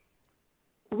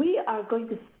are going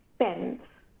to spend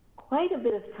quite a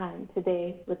bit of time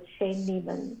today with Shane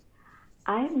Neiman.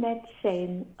 I met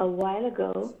Shane a while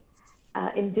ago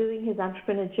in doing his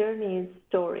entrepreneur journey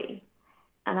story,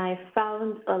 and I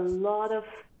found a lot of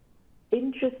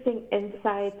interesting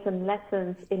insights and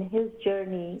lessons in his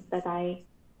journey that I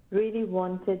really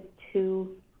wanted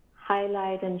to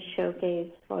highlight and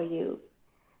showcase for you.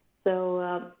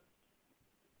 So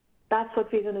that's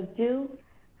what we're going to do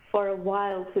for a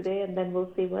while today, and then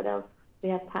we'll see what else we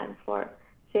have time for.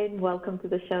 Shane, welcome to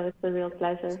the show. It's a real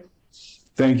pleasure.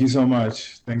 Thank you so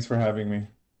much. Thanks for having me.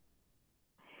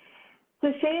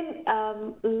 So Shane,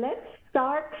 let's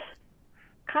start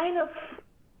kind of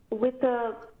with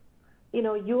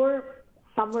your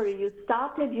summary. You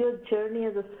started your journey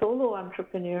as a solo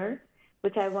entrepreneur,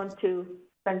 which I want to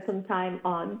spend some time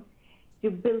on. You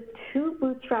built 2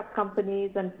 bootstrap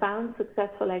companies and found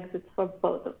successful exits for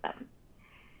both of them.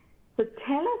 So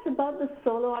tell us about the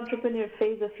solo entrepreneur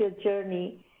phase of your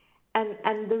journey.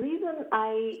 And the reason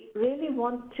I really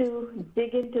want to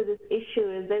dig into this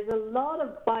issue is there's a lot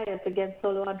of bias against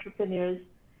solo entrepreneurs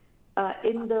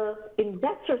in the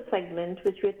investor segment,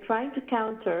 which we're trying to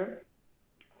counter.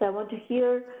 So I want to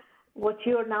hear what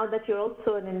now that you're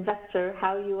also an investor,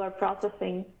 how you are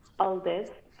processing all this.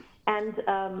 And,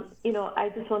 I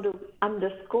just want to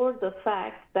underscore the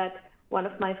fact that one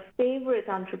of my favorite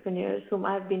entrepreneurs whom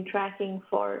I've been tracking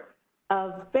for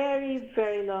a very,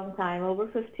 very long time, over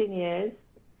 15 years,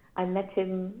 I met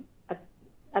him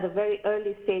at a very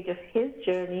early stage of his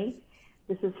journey.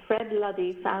 This is Fred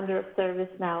Luddy, founder of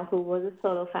ServiceNow, who was a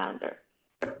solo founder.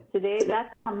 Today,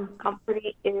 that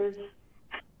company is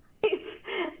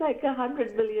like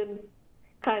 $100 billion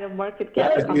kind of market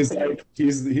cap company.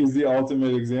 He's the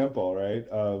ultimate example, right,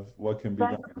 of what can be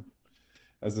done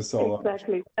as a solo.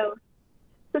 Exactly.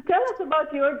 So tell us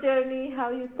about your journey, how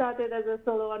you started as a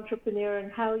solo entrepreneur, and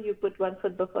how you put one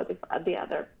foot before the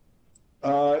other.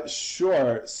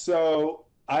 Sure. So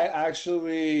I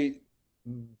actually,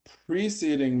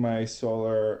 preceding my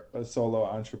solo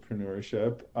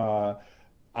entrepreneurship,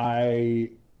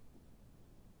 I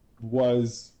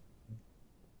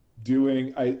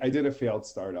did a failed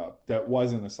startup that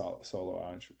wasn't a solo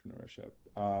entrepreneurship.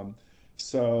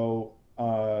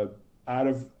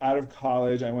 Out of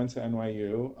college, I went to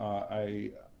NYU.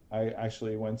 I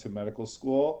actually went to medical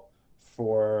school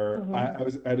for, I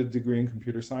had a degree in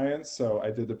computer science, so I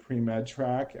did the pre-med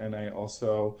track, and I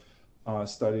also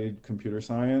studied computer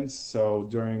science. So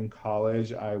during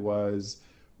college, I was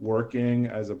working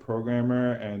as a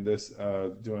programmer and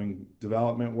doing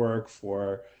development work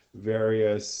for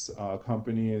various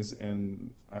companies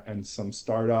and some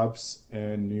startups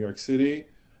in New York City.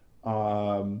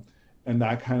 And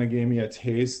that kind of gave me a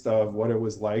taste of what it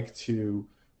was like to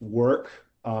work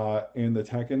in the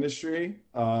tech industry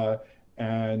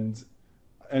and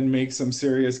make some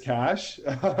serious cash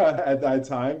at that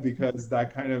time, because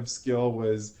that kind of skill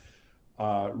was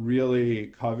really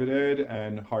coveted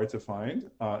and hard to find,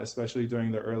 especially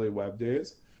during the early web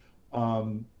days.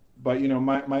 But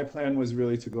my plan was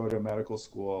really to go to medical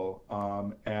school,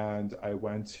 and I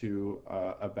went to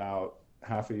about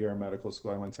half a year of medical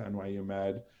school. I went to NYU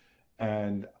Med,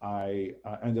 and I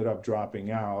ended up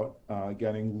dropping out,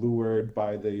 getting lured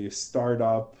by the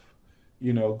startup,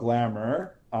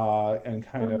 glamour, and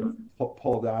kind of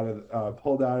pulled out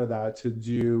of that to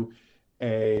do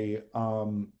I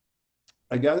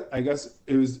guess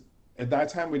it was. At that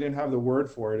time, we didn't have the word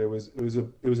for it. It was a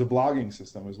blogging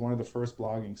system. It was one of the first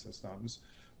blogging systems.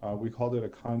 We called it a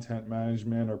content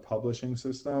management or publishing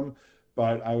system.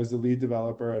 But I was the lead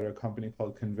developer at a company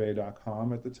called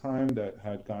Convey.com at the time that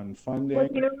had gotten funding.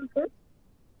 What year was this?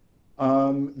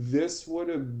 This would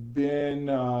have been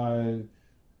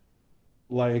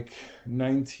like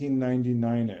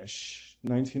 1999-ish,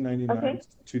 1999,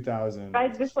 2000.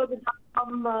 Right before the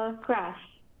dot-com crash.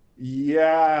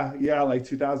 Yeah, like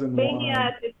 2001. Mania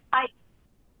at its height.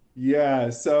 Yeah,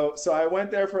 so I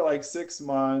went there for like 6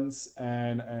 months,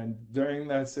 and during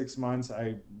that 6 months,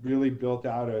 I really built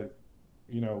out a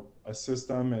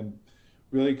system, and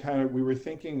really we were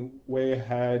thinking way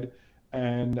ahead.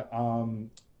 And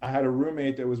I had a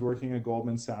roommate that was working at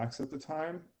Goldman Sachs at the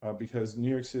time, because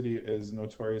New York City is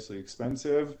notoriously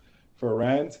expensive for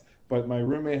rent. But my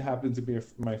roommate happened to be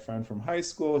my friend from high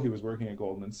school. He was working at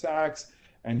Goldman Sachs.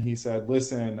 And he said,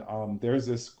 listen, there's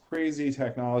this crazy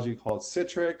technology called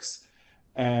Citrix,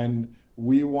 and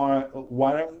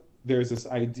there's this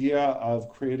idea of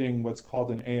creating what's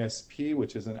called an ASP,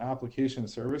 which is an application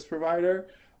service provider.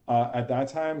 At that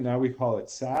time, now we call it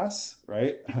SaaS,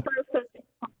 right?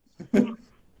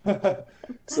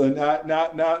 So now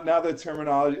the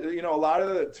terminology, a lot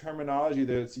of the terminology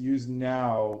that's used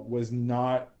now was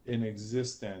not in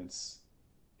existence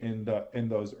in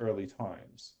those early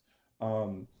times.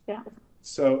 Um, Yeah.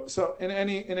 so in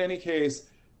any case,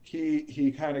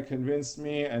 he kind of convinced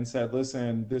me and said,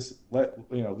 listen,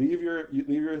 leave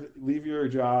your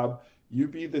job, you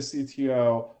be the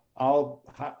CTO, I'll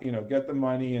get the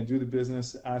money and do the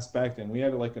business aspect. And we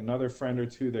had like another friend or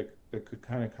two that could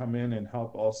kind of come in and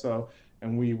help also.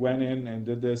 And we went in and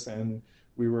did this, and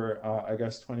we were I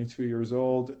guess 22 years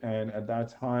old, and at that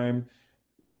time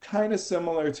kind of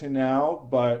similar to now,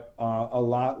 but a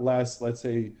lot less, let's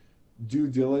say, due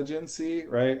diligency,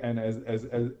 right? And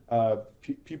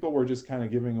people were just kind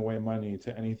of giving away money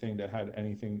to anything that had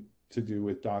anything to do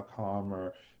with .com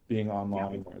or being Yeah.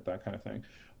 online or that kind of thing.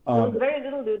 There was Um, very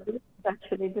little due diligence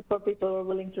actually before people were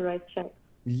willing to write checks.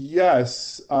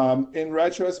 yes, in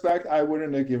retrospect, I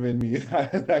wouldn't have given me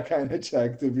that kind of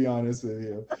check, to be honest with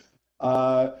you.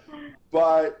 Uh,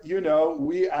 but we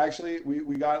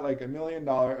got like $1 million,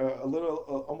 a little,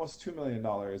 almost $2 million,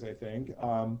 I think.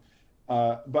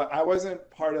 But I wasn't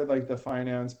part of like the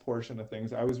finance portion of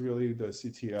things. I was really the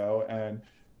CTO, and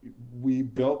we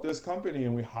built this company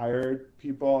and we hired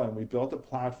people and we built a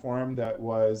platform that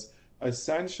was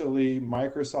essentially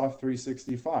Microsoft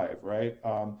 365, right?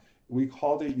 We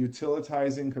called it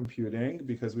utilitizing computing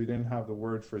because we didn't have the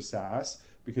word for SaaS,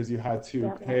 because you had to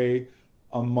Yeah. pay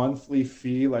a monthly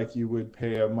fee, like you would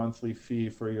pay a monthly fee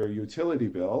for your utility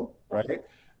bill, right?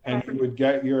 And you Right. would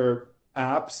get your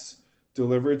apps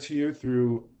delivered to you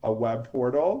through a web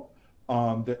portal.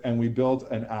 And we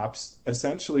built an apps,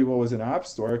 essentially what was an app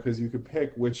store, because you could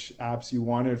pick which apps you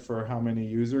wanted for how many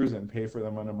users and pay for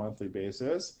them on a monthly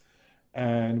basis.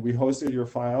 And we hosted your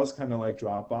files kind of like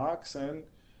Dropbox. And,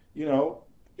 you know,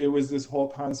 it was this whole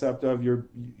concept of you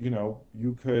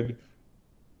could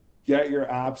get your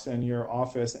apps and your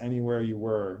office anywhere you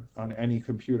were on any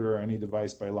computer or any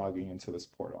device by logging into this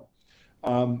portal.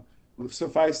 Um,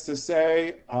 Suffice to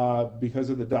say, because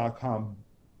of the .com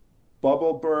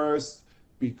bubble burst,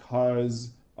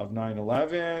 because of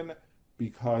 9/11,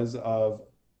 because of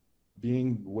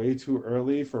being way too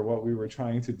early for what we were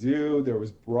trying to do, there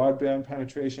was broadband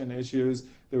penetration issues.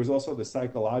 There was also the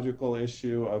psychological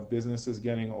issue of businesses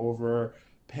getting over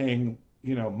paying,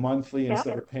 monthly Yeah.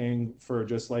 instead of paying for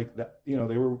just like that.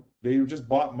 They just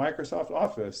bought Microsoft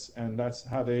Office, and that's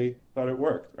how they thought it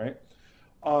worked, right?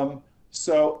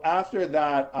 So after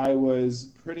that, I was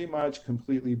pretty much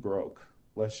completely broke,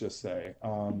 let's just say.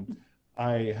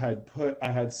 I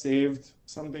had saved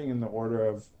something in the order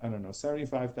of, I don't know,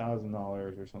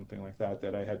 $75,000 or something like that,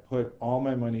 that I had put all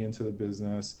my money into the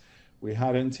business. We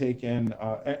hadn't taken,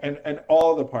 and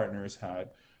all the partners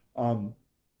had, um,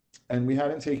 and we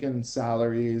hadn't taken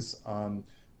salaries.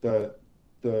 The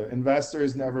the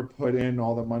investors never put in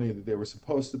all the money that they were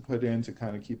supposed to put in to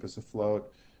kind of keep us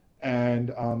afloat.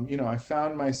 And I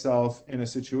found myself in a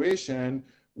situation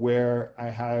where I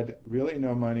had really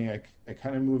no money. I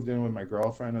kind of moved in with my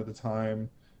girlfriend at the time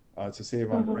to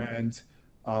save on Hmm. rent.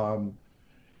 Um,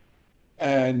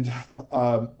 and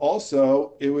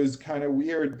also, it was kind of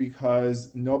weird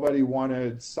because nobody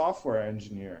wanted software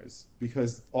engineers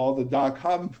because all the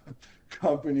 .com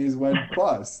companies went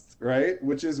bust, right?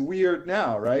 Which is weird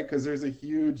now, right? Because there's a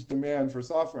huge demand for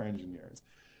software engineers.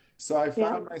 So I Yeah.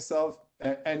 found myself,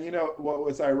 and what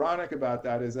was ironic about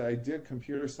that is that I did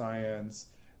computer science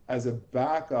as a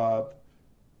backup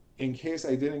in case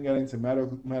I didn't get into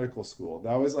medical school.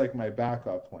 That was like my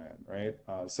backup plan, right?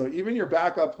 So even your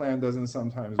backup plan doesn't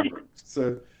sometimes work.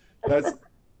 So that's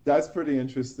that's pretty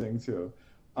interesting too.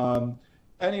 Um,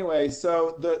 anyway,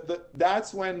 so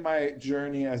that's when my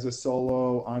journey as a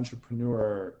solo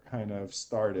entrepreneur kind of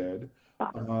started.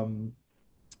 Um,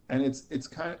 and it's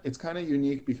kind of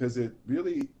unique because it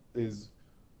really is,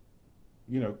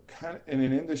 kind of in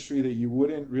an industry that you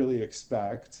wouldn't really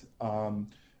expect.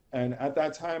 And at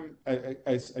that time,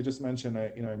 I just mentioned,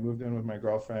 I moved in with my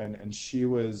girlfriend, and she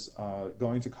was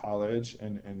going to college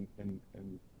in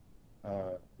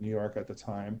New York at the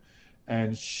time,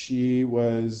 and she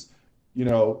was, you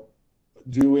know,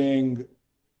 doing,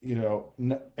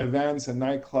 events and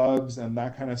nightclubs and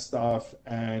that kind of stuff.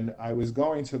 And I was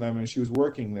going to them, and she was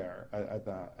working there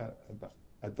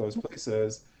at those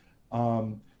places.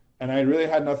 Um, and I really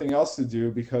had nothing else to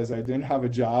do because I didn't have a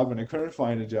job and I couldn't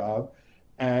find a job.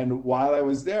 And while I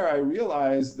was there, I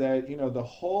realized that, the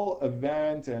whole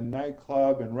event and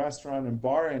nightclub and restaurant and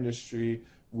bar industry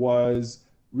was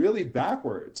really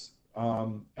backwards.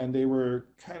 And they were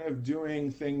kind of doing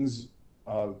things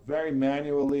very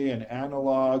manually and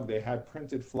analog. They had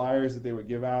printed flyers that they would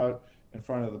give out in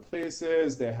front of the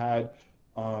places. They had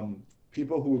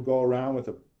people who would go around with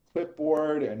a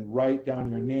clipboard and write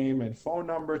down your name and phone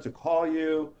number to call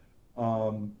you,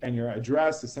 and your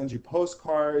address to send you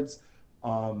postcards.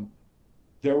 Um,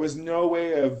 there was no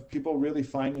way of people really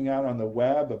finding out on the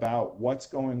web about what's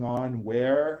going on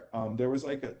where. There was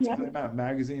like a Yeah. Time Out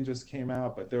magazine just came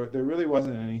out, but there really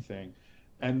wasn't anything.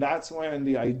 And that's when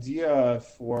the idea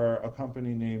for a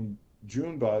company named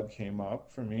Junebug came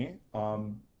up for me.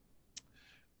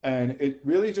 And it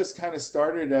really just kind of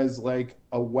started as like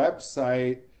a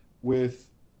website with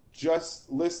just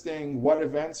listing what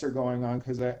events are going on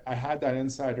because I had that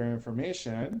insider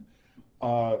information.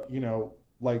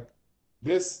 Like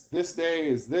this day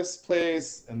is this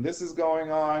place and this is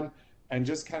going on, and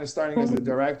just kind of starting as a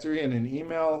directory and an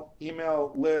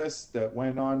email list that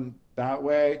went on that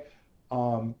way.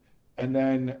 And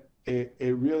then it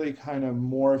really kind of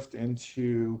morphed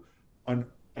into an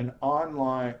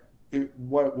online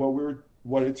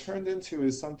what it turned into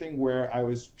is something where I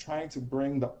was trying to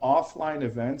bring the offline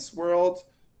events world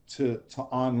to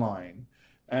online.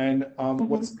 And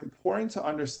what's important to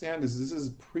understand is this is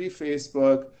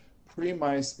pre-Facebook,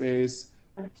 pre-MySpace,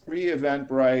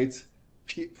 pre-Eventbrite,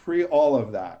 pre all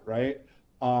of that, right?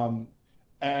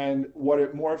 And what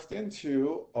it morphed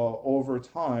into over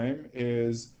time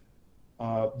is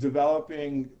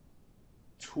developing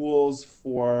tools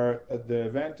for the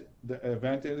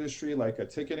event industry, like a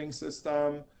ticketing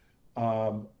system.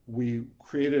 We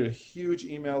created a huge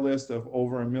email list of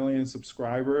over 1 million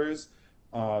subscribers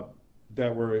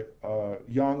that were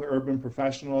young urban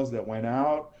professionals that went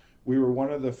out. We were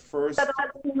one of the first. Was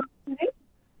that all New York City?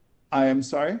 I am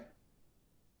sorry?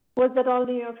 Was that all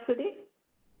New York City?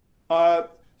 Uh,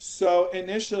 so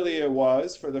initially it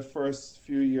was for the first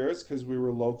few years because we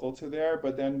were local to there,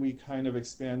 but then we kind of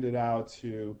expanded out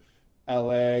to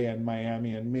LA and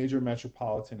Miami and major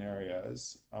metropolitan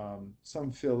areas,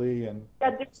 some Philly and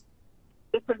Yeah,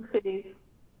 different cities.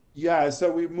 yeah,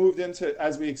 so we moved into,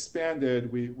 as we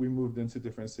expanded, we moved into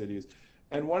different cities.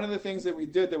 And one of the things that we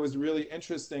did that was really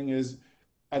interesting is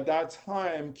at that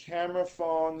time, camera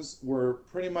phones were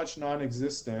pretty much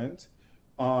non-existent.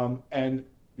 And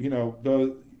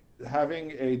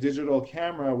having a digital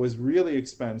camera was really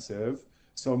expensive.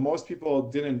 So most people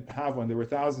didn't have one. They were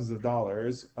thousands of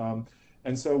dollars.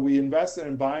 And so we invested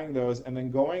in buying those and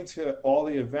then going to all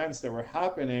the events that were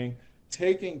happening,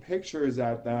 taking pictures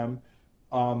at them,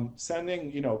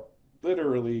 sending,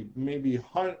 literally maybe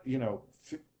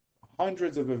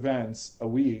hundreds of events a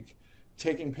week,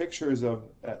 taking pictures of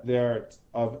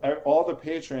all the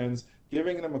patrons,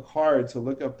 giving them a card to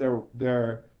look up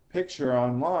their picture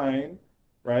online,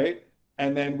 right?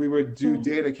 And then we would do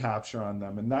data capture on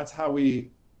them, and that's how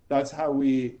we,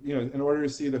 in order to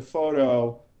see the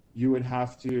photo, you would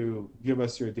have to give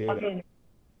us your data, Okay.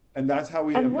 and that's how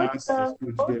we And amassed this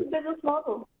huge what was data. the business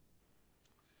model?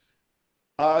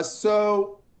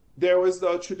 So there was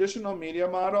the traditional media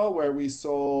model where we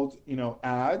sold,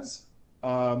 ads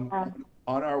on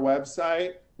our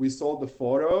website. We sold the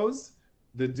photos,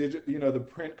 the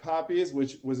print copies,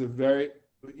 which was a very,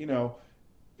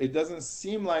 it doesn't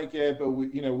seem like it, but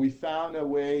we found a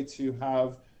way to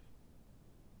have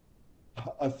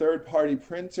a third party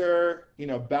printer,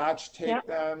 batch take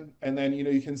them, and then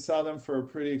you can sell them for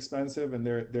pretty expensive, and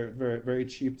they're very very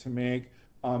cheap to make.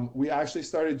 We actually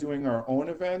started doing our own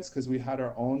events because we had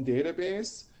our own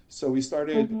database. So we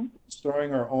started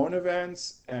storing our own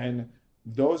events, and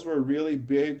those were really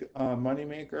big money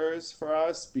makers for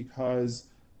us because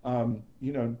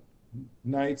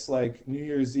nights like New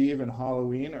Year's Eve and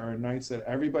Halloween are nights that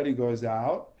everybody goes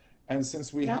out. And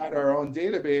since we had our own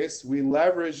database, we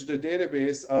leveraged the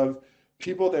database of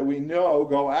people that we know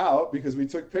go out because we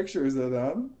took pictures of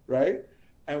them, right?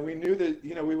 And we knew that,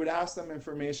 we would ask them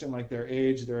information like their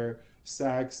age, their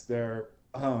sex, their,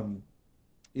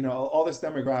 all this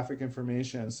demographic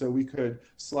information. So we could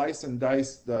slice and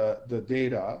dice the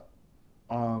data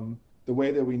the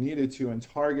way that we needed to and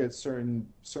target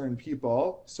certain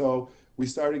people. So we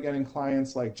started getting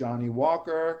clients like Johnny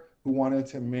Walker who wanted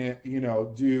to,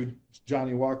 do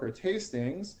Johnny Walker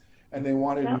tastings, and they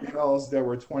wanted males that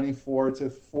were 24 to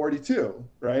 42,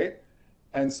 right?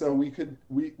 And so we could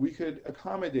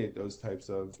accommodate those types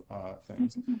of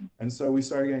things. And so we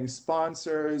started getting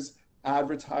sponsors,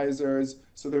 advertisers.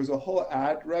 So there was a whole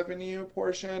ad revenue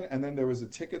portion, and then there was a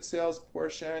ticket sales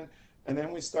portion. And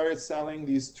then we started selling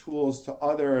these tools to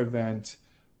other event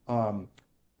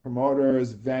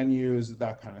promoters, venues,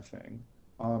 that kind of thing.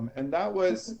 And that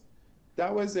was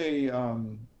a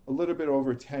little bit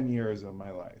over 10 years of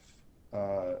my life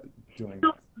doing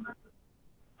that.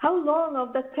 How long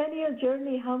of that 10-year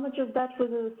journey, how much of that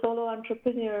was as a solo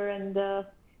entrepreneur and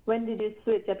When did you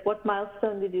switch? At what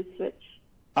milestone did you switch?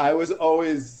 I was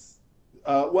always,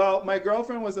 well, my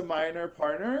girlfriend was a minor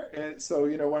partner, and so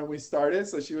when we started,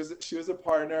 so she was a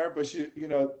partner, but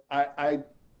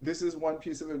this is one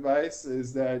piece of advice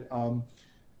is that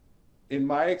in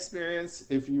my experience,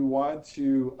 if you want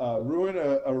to ruin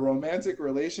a romantic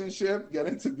relationship, get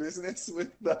into business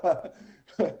with the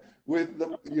with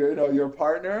the your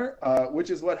partner, which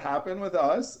is what happened with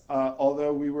us.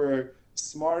 Although we were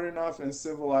smart enough and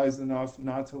civilized enough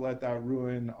not to let that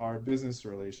ruin our business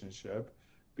relationship,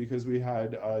 because we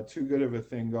had too good of a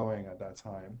thing going at that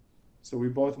time. So we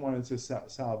both wanted to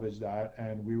salvage that,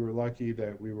 and we were lucky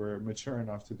that we were mature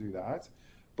enough to do that.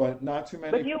 But not too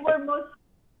many.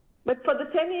 But for the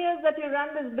 10 years that you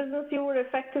ran this business, you were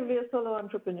effectively a solo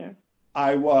entrepreneur.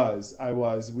 I was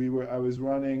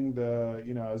running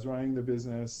the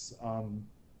business,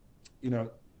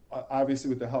 obviously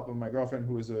with the help of my girlfriend,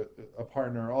 who was a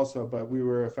partner also, but we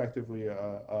were effectively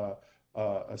a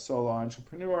solo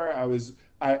entrepreneur.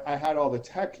 I had all the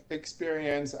tech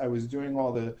experience. I was doing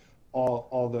all the,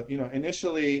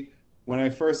 initially when I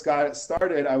first got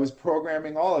started, I was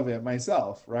programming all of it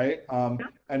myself, right?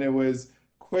 And it was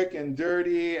quick and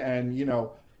dirty, and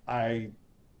I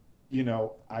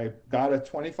got a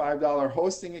 $25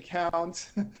 hosting account,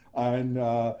 and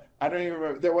I don't even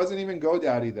remember, there wasn't even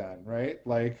GoDaddy then, right?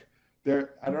 Like I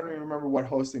don't even remember what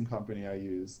hosting company I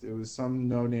used. It was some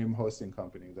no-name hosting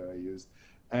company that I used,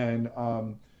 and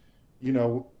I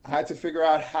had to figure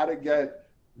out how to get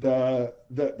the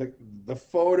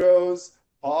photos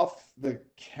off the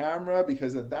camera,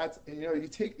 because that's you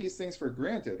take these things for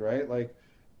granted, right? Like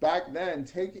back then,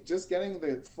 just getting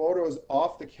the photos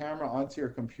off the camera onto your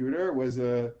computer was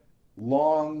a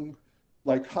long,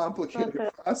 like complicated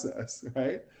process,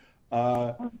 right?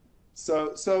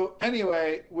 So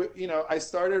anyway, I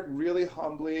started really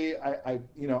humbly. I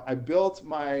built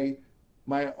my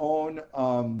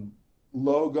own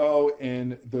logo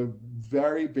in the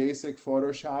very basic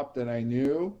Photoshop that I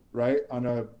knew, right, on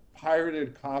a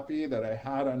pirated copy that I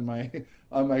had on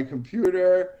my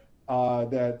computer.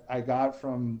 That I got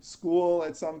from school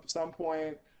at some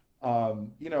point.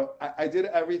 I did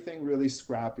everything really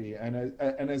scrappy, and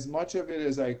as much of it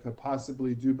as I could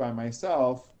possibly do by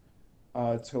myself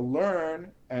to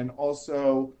learn. And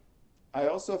also, I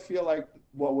also feel like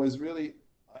what was really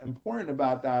important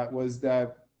about that was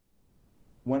that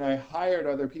when I hired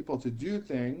other people to do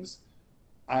things,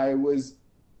 I was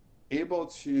able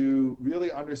to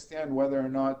really understand whether or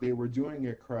not they were doing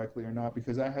it correctly or not,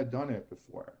 because I had done it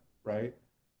before. Right.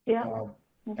 Yeah.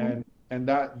 And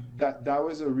that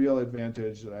was a real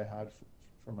advantage that I had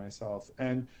for myself.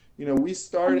 And we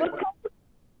started.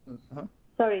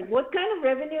 What kind of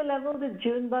revenue level did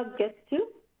Junebug get to?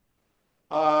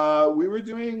 We were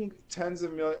doing tens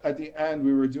of millions at the end.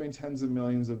 We were doing tens of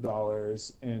millions of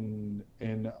dollars in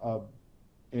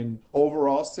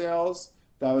overall sales.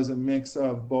 That was a mix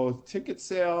of both ticket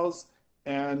sales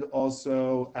and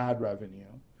also ad revenue.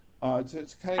 And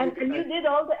you did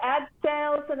all the ad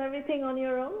sales and everything on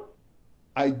your own?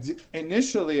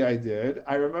 Initially I did.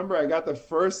 I remember I got the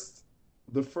first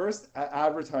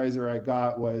advertiser I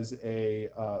got was a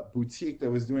boutique that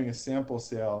was doing a sample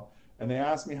sale, and they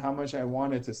asked me how much I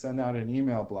wanted to send out an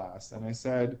email blast, and I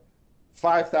said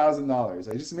 $5,000.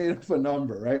 I just made up a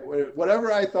number, right?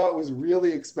 Whatever I thought was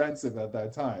really expensive at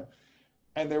that time.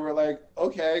 And they were like,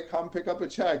 okay, come pick up a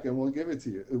check and we'll give it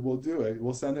to you. We'll do it.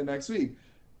 We'll send it next week.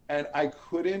 And I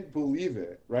couldn't believe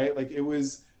it, right? Like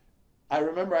I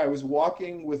remember I was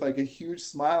walking with like a huge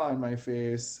smile on my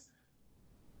face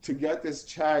to get this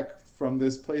check from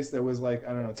this place that was like,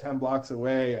 I don't know, 10 blocks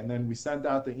away. And then we sent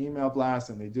out the email blast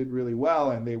and they did really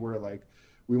well. And they were like,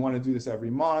 we want to do this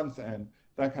every month and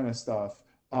that kind of stuff.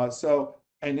 So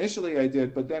initially I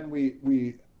did, but then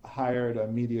we hired a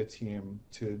media team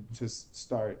to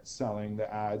start selling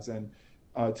the ads. And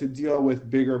to deal with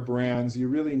bigger brands, you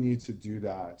really need to do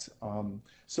that.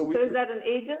 So is that an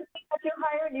agency that you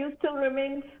hired? You still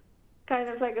remained kind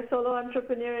of like a solo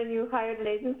entrepreneur, and you hired an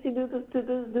agency to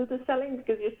do the selling,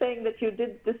 because you're saying that you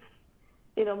did this,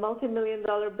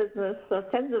 multi-million-dollar business or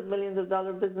tens of millions of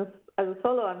dollar business as a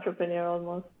solo entrepreneur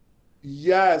almost.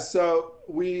 Yeah. So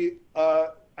we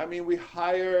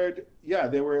hired. Yeah,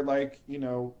 they were like, they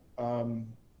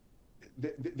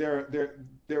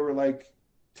were like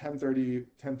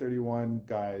 1031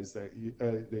 guys that you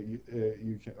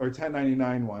can, or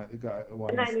 1099 ones.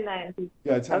 1099.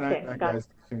 Yeah, 1099 guys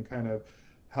can kind of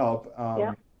help.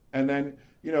 And then,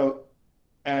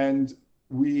 and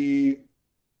we,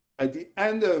 at the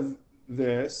end of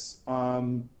this,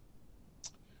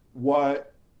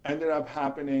 what ended up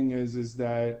happening is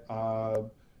that,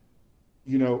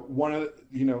 one of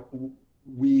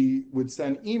we would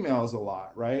send emails a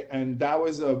lot, right? And that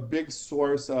was a big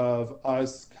source of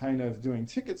us kind of doing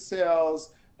ticket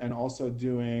sales and also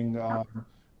doing, uh,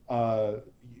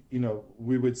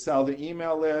 we would sell the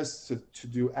email list to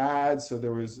do ads. So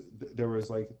there was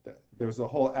a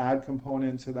whole ad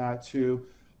component to that too.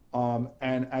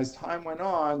 And as time went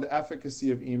on, the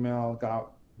efficacy of email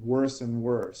got worse and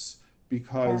worse Yeah.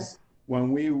 because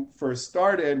when we first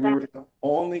started, we were the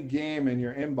only game in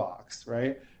your inbox,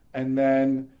 right? And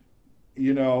then,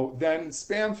 then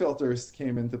spam filters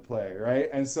came into play, right?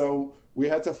 And so we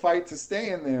had to fight to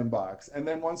stay in the inbox. And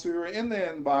then once we were in the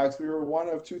inbox, we were one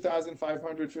of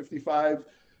 2,555,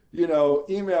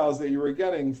 emails that you were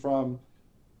getting from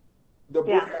the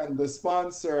Yeah. brand, the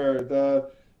sponsor,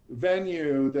 the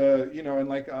venue, and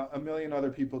like a million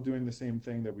other people doing the same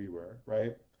thing that we were,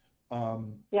 right?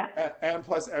 Yeah. And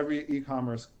plus every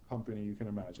e-commerce company you can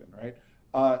imagine, right?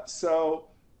 So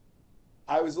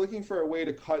I was looking for a way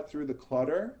to cut through the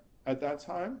clutter at that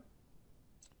time.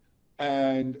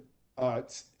 And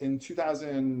in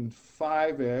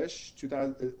 2005-ish,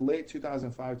 late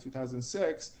 2005,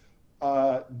 2006,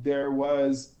 there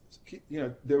was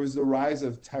the rise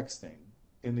of texting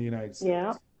in the United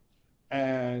Yeah. States.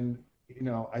 And,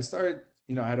 I started,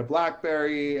 I had a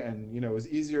BlackBerry and, it was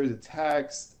easier to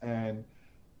text. And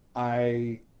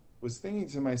I was thinking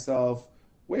to myself,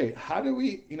 wait, how do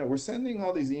we, we're sending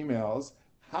all these emails.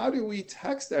 How do we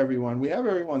text everyone? We have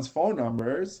everyone's phone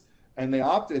numbers and they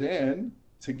opted in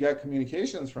to get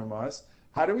communications from us.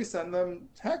 How do we send them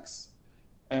texts?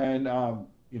 And, I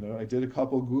did a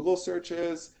couple Google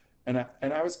searches and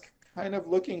I was kind of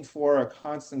looking for a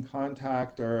constant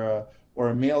contact or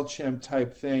a MailChimp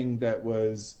type thing that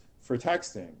was for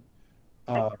texting.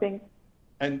 Uh, Texting.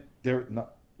 and there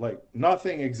not like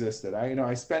nothing existed.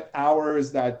 I spent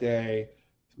hours that day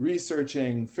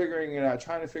researching, figuring it out,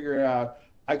 trying to figure it out.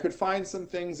 I could find some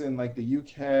things in like the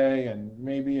UK and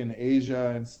maybe in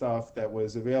Asia and stuff that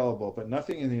was available, but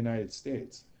nothing in the United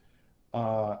States.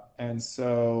 And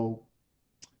so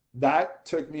that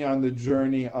took me on the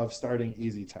journey of starting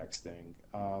Easy Texting,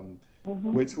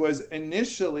 Mm-hmm. which was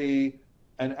initially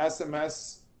an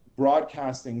SMS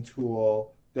broadcasting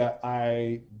tool that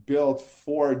I built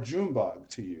for Junebug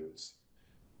to use.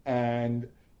 And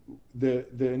the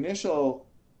initial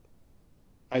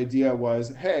idea was,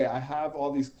 hey, I have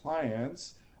all these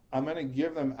clients. I'm going to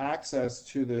give them access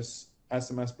to this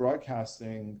SMS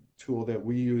broadcasting tool that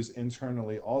we use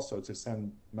internally also to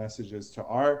send messages to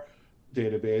our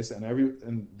database,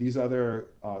 and these other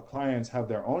clients have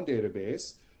their own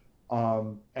database,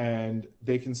 and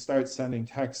they can start sending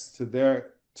texts to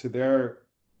their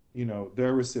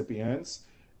recipients,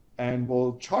 and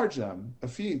we'll charge them a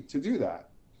fee to do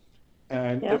that,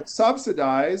 and Yeah. it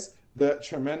subsidize the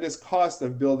tremendous cost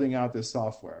of building out this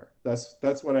software.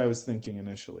 That's what I was thinking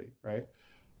initially, right?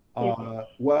 Yeah.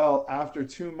 Well, after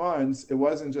 2 months, it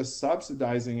wasn't just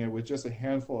subsidizing it with just a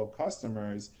handful of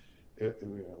customers.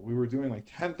 We were doing like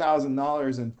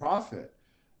 $10,000 in profit.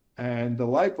 And the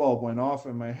light bulb went off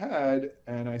in my head.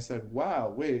 And I said, wow,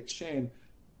 wait, Shane,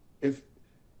 if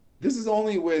this is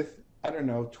only with, I don't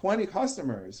know, 20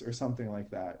 customers or something like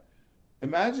that,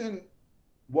 imagine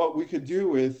what we could do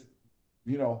with,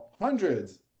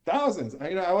 hundreds, thousands.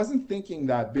 I wasn't thinking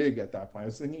that big at that point. I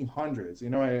was thinking hundreds.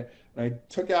 I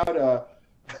took out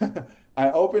I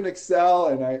opened Excel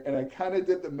and I kind of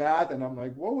did the math, and I'm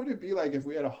like, what would it be like if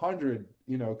we had 100,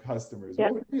 customers? Yeah.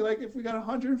 What would it be like if we got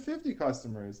 150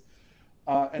 customers?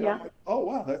 And I'm Yeah. like, oh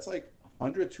wow, that's like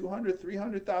 100, 200,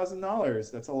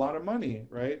 $300,000. That's a lot of money,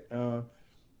 right?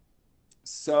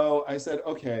 So I said,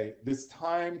 okay, it's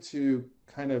time to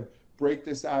kind of break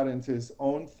this out into its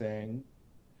own thing,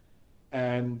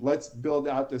 and let's build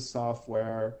out this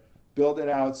software, build it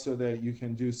out so that you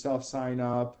can do self sign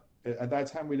up. At that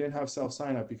time, we didn't have self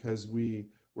sign up because we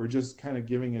were just kind of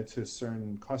giving it to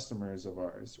certain customers of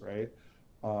ours, right?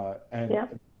 And Yeah.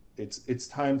 it's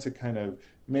time to kind of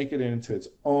make it into its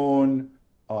own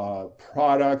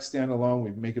product standalone.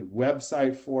 We make a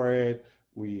website for it.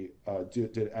 We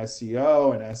did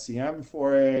SEO and SEM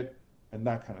for it, and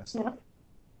that kind of stuff. Yeah.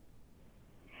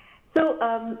 So,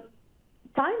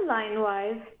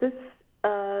 timeline-wise,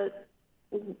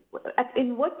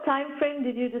 in what time frame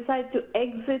did you decide to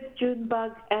exit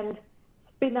Junebug and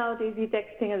spin out Easy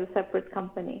Texting as a separate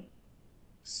company?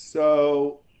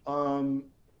 So,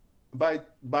 by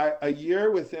a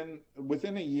year, within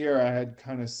a year, I had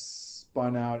kind of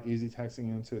spun out Easy Texting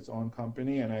into its own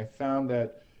company, and I found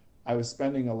that I was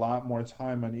spending a lot more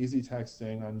time on Easy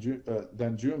Texting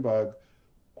than Junebug,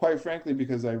 quite frankly,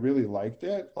 because I really liked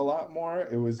it a lot more.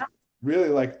 really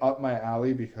like up my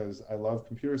alley because I love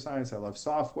computer science, I love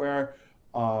software,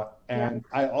 Yeah. and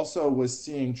I also was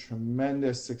seeing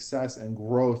tremendous success and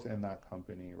growth in that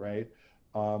company, right?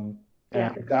 Um,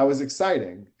 Yeah. and that was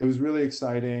exciting. It was really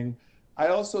exciting. I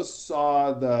also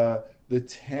saw the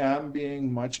TAM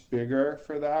being much bigger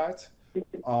for that,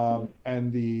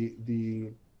 and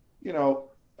the you know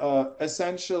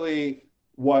essentially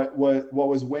what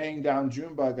was weighing down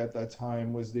Junebug at that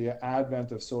time was the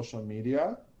advent of social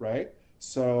media, right?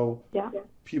 So Yeah.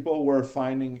 people were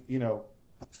finding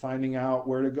out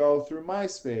where to go through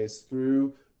MySpace,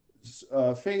 through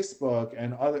Facebook,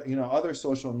 and other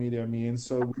social media means.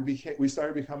 So we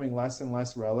started becoming less and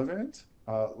less relevant,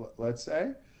 let's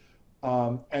say.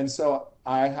 And so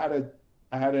I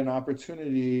had an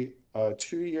opportunity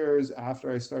 2 years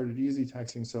after I started Easy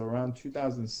Texting, so around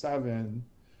 2007,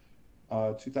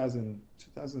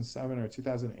 2007 or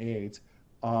 2008,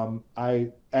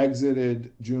 I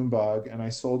exited Junebug and I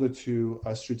sold it to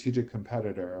a strategic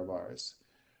competitor of ours.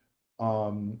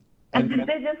 Um, And and did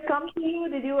they just come to you?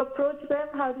 Did you approach them?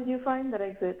 How did you find that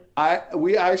exit?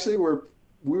 we actually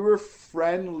we were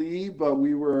friendly, but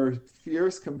we were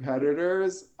fierce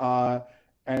competitors.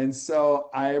 And so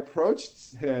I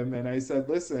approached him and I said,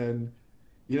 "Listen,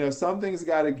 something's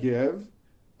got to give.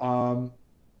 Um,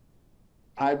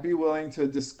 I'd be willing to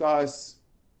discuss,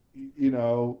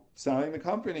 selling the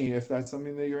company if that's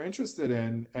something that you're interested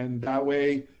in, and that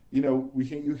way,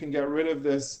 you can get rid of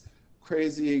this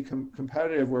crazy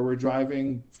competitive where we're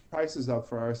driving prices up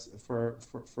for us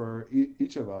for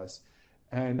each of us."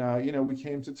 And we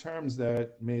came to terms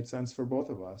that made sense for both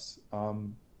of us,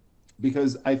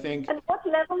 because I think And what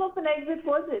level of an exit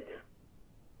was it?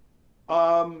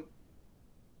 um,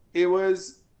 it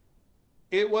was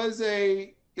it was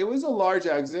a large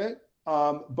exit,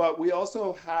 but we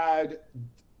also had,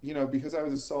 because I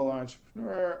was a solo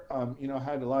entrepreneur,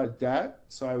 had a lot of debt,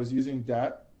 so I was using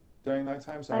debt during that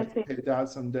time, so I I had to see. pay down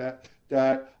some debt.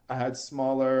 I had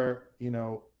smaller,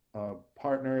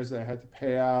 partners that I had to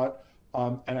pay out,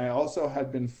 and I also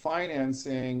had been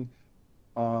financing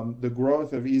the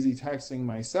growth of Easy Texting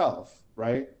myself,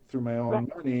 right, through my Right. own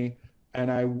money,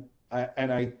 and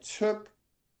I took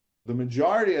the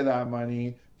majority of that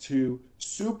money to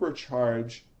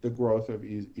supercharge the growth of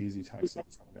Easy Texting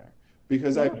from there,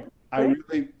 because Yeah.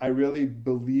 Great. I really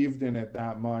believed in it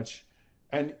that much,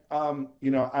 and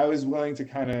I was willing to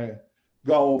kind of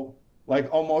go like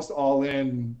almost all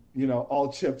in,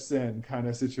 all chips in kind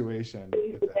of situation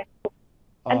with it.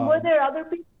 And were Um, there other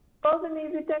people involved in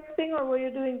easy texting, or were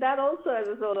you doing that also as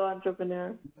a solo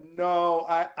entrepreneur? no,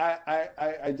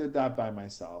 I did that by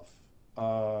myself.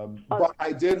 Oh, But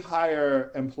I did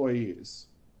hire employees.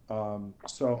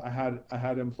 So I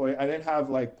had employee. I didn't have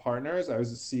like partners. I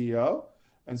was a CEO,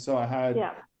 and so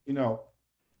yeah. you know,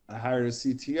 I hired a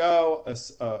CTO,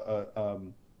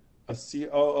 a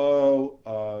COO,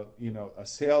 a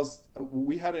sales.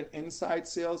 We had an inside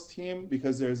sales team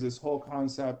because there's this whole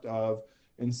concept of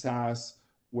in SaaS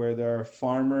where there are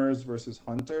farmers versus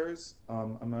hunters.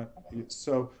 I'm not,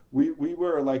 so we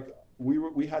were like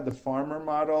we had the farmer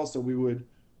model, so we would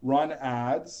run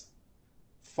ads,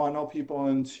 funnel people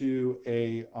into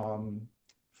a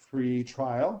free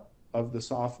trial of the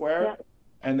Yeah. software,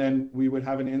 and then we would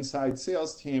have an inside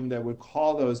sales team that would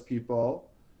call those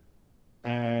people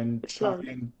and try Close.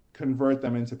 and convert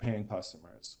them into paying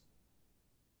customers.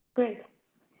 Great.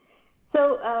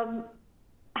 So,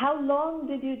 how long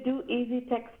did you do easy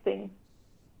texting?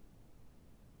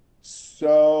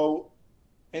 So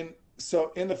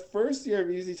in the first year of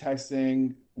Easy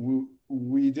Texting,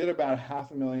 we did about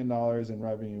 $500,000 in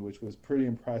revenue, which was pretty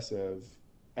impressive,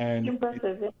 and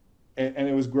Impressive. Yeah. and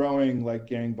it was growing like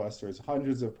gangbusters,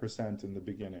 hundreds of percent in the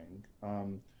beginning.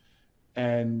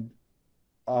 And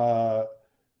uh,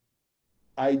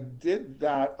 I did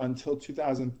that until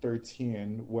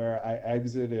 2013, where I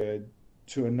exited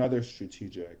to another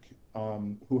strategic,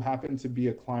 who happened to be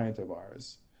a client of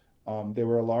ours. They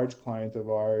were a large client of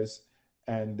ours,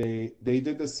 and they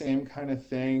did the same kind of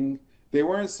thing. They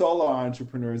weren't solo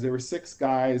entrepreneurs. They were six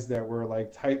guys that were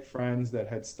like tight friends that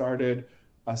had started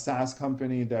a SaaS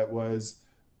company that was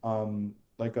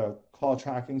like a call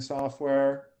tracking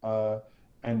software,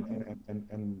 and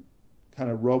kind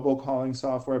of robocalling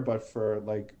software, but for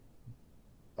like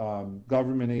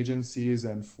government agencies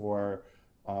and for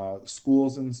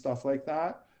schools and stuff like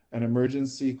that, and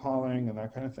emergency calling and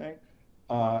that kind of thing.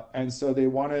 And so they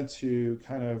wanted to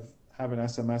kind of have an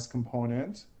SMS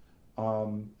component,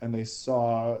 and they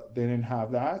saw they didn't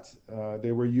have that.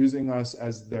 They were using us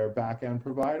as their back-end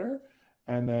provider,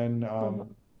 and then Mhm.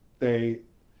 they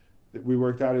we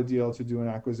worked out a deal to do an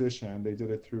acquisition. They did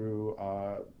it through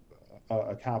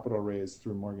a capital raise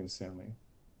through Morgan Stanley.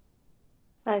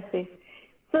 I see.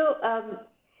 So,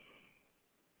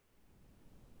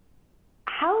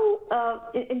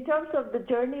 in terms of the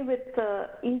journey with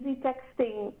Easy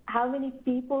Texting, how many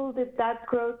people did that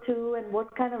grow to, and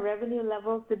what kind of revenue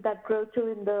levels did that grow to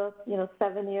in the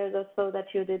 7 years or so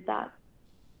that you did that?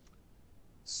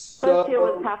 First year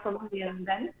was $500,000, and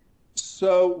then?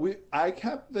 So I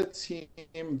kept the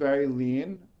team very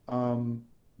lean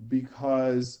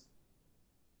because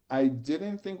I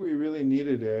didn't think we really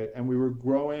needed it, and we were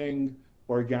growing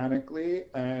organically,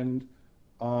 and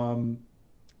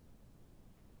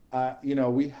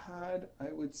we had,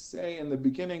 I would say, in the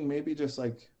beginning, maybe just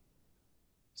like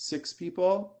 6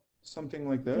 people, something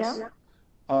like this. Yeah.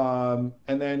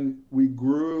 And then we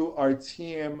grew our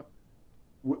team.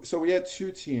 So we had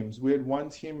 2 teams. We had one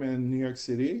team in New York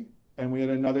City, and we had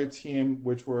another team,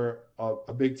 which were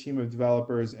a big team of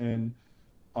developers in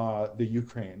the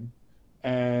Ukraine.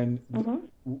 And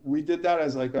we did that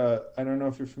as like I don't know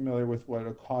if you're familiar with what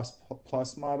a cost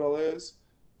plus model is,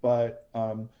 but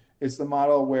it's the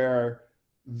model where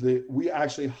we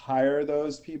actually hire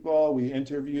those people, we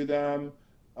interview them,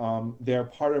 they're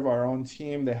part of our own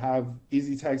team, they have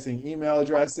Easy Texting email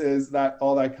addresses,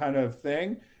 all that kind of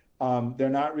thing. They're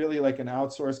not really like an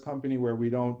outsourced company where we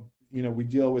don't, we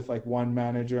deal with like one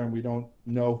manager and we don't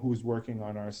know who's working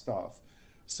on our stuff.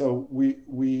 So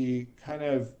we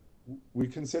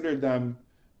considered them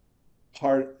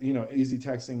part, Easy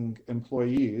Texting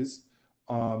employees,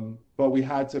 but we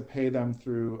had to pay them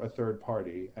through a third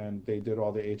party, and they did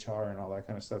all the HR and all that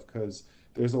kind of stuff because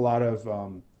there's a lot of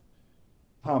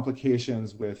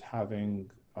complications with having,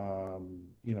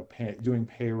 doing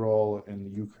payroll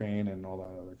in Ukraine and all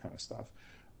that other kind of stuff.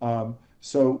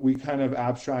 So we kind of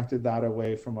abstracted that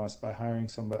away from us by hiring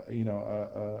somebody,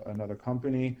 another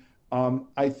company.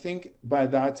 I think by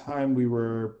that time we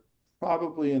were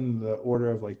probably in the order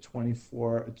of like 20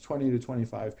 to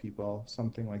 25 people,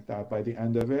 something like that by the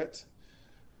end of it.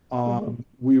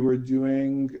 We were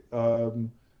doing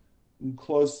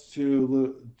close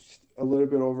to a little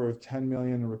bit over 10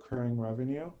 million recurring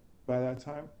revenue by that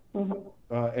time,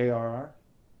 ARR.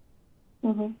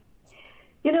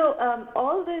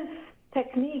 All these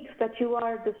techniques that you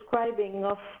are describing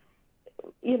of,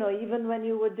 even when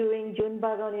you were doing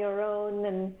Junebug on your own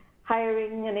and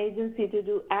hiring an agency to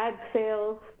do ad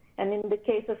sales, and in the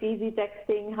case of Easy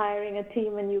Texting, hiring a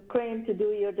team in Ukraine to do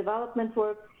your development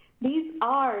work, these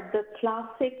are the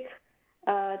classic,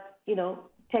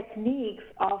 techniques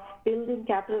of building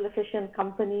capital efficient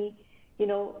company.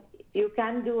 You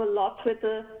can do a lot with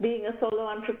being a solo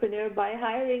entrepreneur by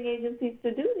hiring agencies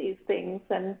to do these things.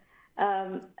 And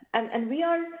we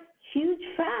are huge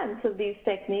fans of these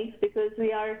techniques because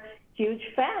we are huge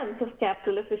fans of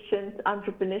capital efficient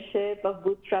entrepreneurship, of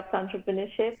bootstrapped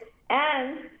entrepreneurship.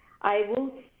 And I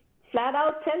will flat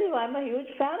out tell you, I'm a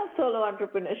huge fan of solo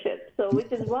entrepreneurship. So,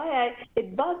 which is why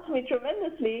it bugs me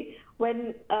tremendously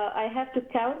when I have to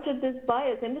counter this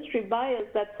bias, industry bias,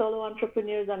 that solo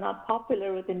entrepreneurs are not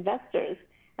popular with investors.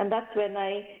 And that's when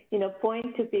I,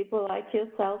 point to people like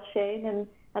yourself, Shane,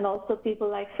 and also people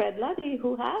like Fred Luddy,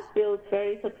 who have built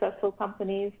very successful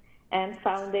companies and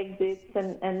found exits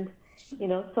and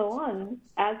so on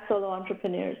as solo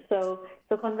entrepreneurs. So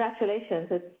congratulations.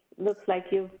 It looks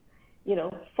like you've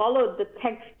followed the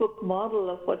textbook model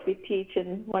of what we teach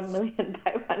in 1 million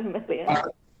by 1 million.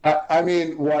 I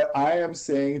mean, what I am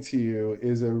saying to you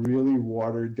is a really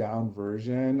watered down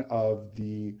version of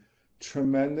the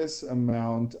tremendous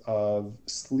amount of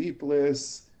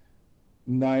sleepless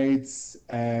nights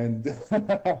and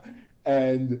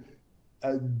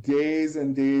days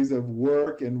and days of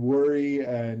work and worry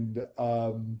and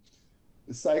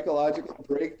psychological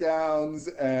breakdowns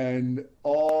and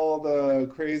all the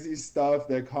crazy stuff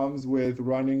that comes with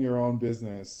running your own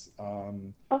business.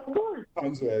 Of course.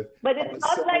 Comes with. But it's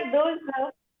not like those.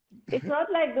 It's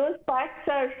not like those facts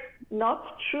are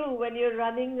not true when you're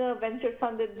running a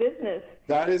venture-funded business.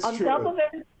 That is true. On top of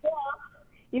everything else,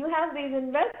 you have these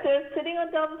investors sitting on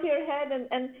top of your head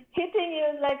and hitting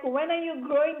you like, when are you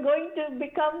going to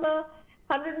become a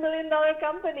 $100 million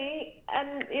company?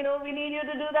 And we need you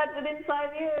to do that within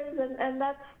 5 years, and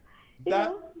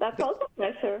that's also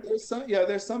pressure.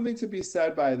 There's something to be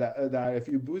said by that if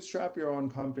you bootstrap your own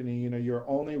company, you're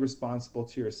only responsible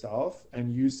to yourself,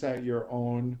 and you set your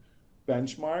own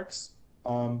benchmarks,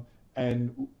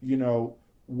 and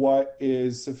what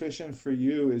is sufficient for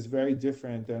you is very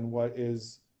different than what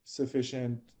is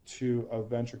sufficient to a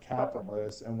venture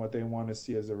capitalist and what they want to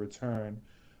see as a return.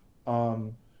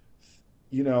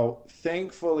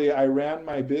 Thankfully I ran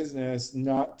my business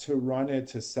not to run it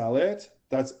to sell it.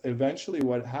 That's eventually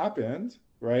what happened,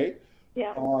 right?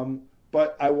 Yeah.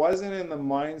 But I wasn't in the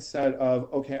mindset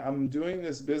of, okay, I'm doing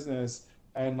this business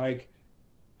and like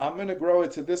I'm gonna grow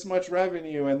it to this much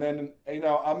revenue and then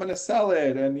I'm gonna sell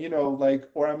it and like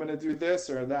or I'm gonna do this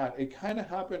or that. It kind of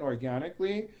happened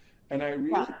organically and I Yeah.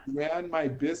 really ran my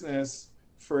business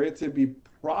for it to be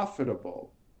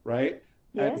profitable, right?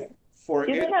 Yes. And for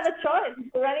You don't it, have a choice.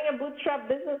 If you're running a bootstrap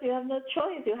business, you have no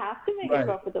choice. You have to make it right,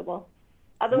 profitable.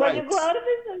 Otherwise, you right. go out of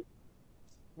business.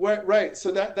 Right.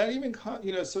 So that even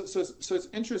so it's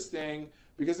interesting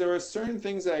because there were certain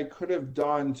things that I could have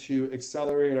done to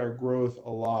accelerate our growth a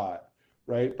lot,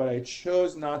 right? But I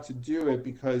chose not to do it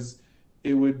because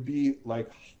it would be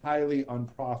like highly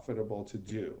unprofitable to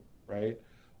do, right?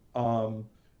 Um,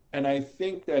 and I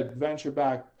think that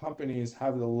venture-backed companies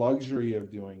have the luxury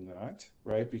of doing that,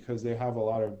 right? Because they have a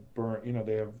lot of burn,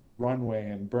 they have runway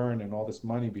and burn and all this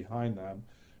money behind them.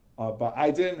 But I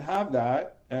didn't have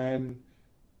that, and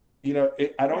I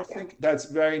Yeah. don't think that's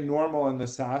very normal in the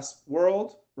SaaS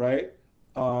world, right?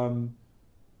 Um,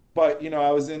 but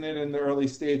I was in it in the early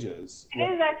stages. It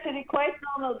is actually quite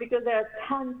normal because there are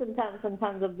tons and tons and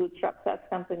tons of bootstrap SaaS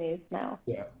companies now.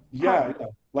 Yeah, Tons. yeah.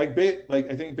 Like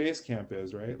I think Basecamp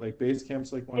is, right? Like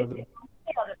Basecamp's like one of the yeah,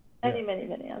 Many, many,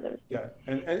 many others. yeah.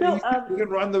 And So, you can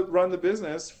run the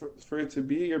business for it to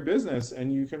be your business,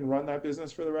 and you can run that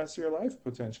business for the rest of your life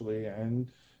potentially,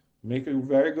 and make a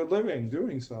very good living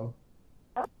doing so.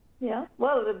 yeah,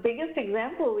 well, the biggest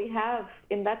example we have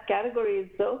in that category is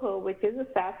Zoho, which is a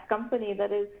SaaS company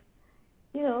that is,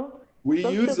 you know, We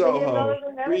close to use $1 billion Zoho.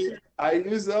 in revenue. I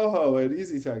use Zoho at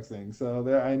Easy Texting, so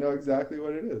there I know exactly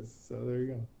what it is. So there you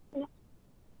go.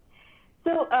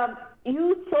 So,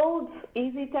 you sold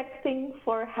Easy Texting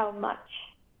for how much?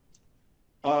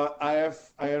 I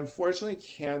unfortunately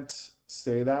can't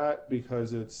say that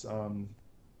because it's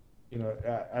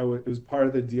it was part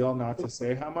of the deal not to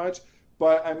say how much,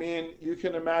 but I mean you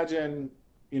can imagine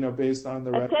based on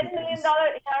the A $10 million revenues.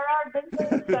 ARR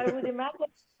business, I would imagine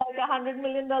like a $100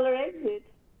 million exit.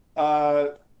 uh,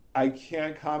 I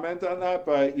can't comment on that,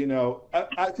 but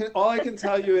all I can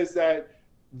tell you is that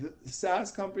the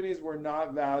SaaS companies were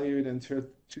not valued until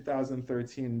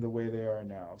 2013 the way they are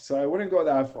now. So I wouldn't go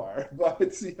that far, but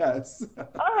yes. All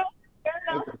right, fair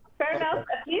enough. Okay. Fair enough. Okay.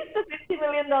 At least a $50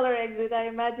 million exit, I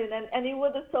imagine. And you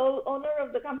were the sole owner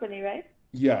of the company, right?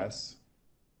 Yes.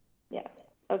 Yeah.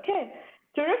 Okay.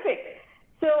 Terrific.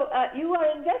 So you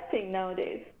are investing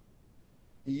nowadays.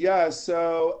 Yeah,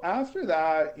 so after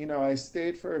that, I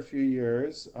stayed for a few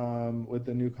years with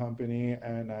the new company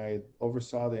and I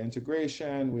oversaw the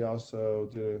integration. We also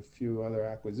did a few other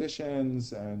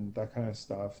acquisitions and that kind of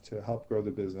stuff to help grow the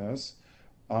business.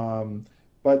 Um,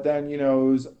 but then,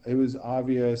 it was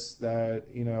obvious that,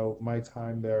 my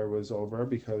time there was over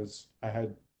because I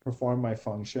had performed my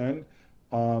function.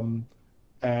 Um,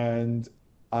 and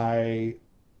I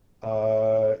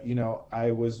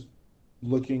I was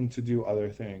looking to do other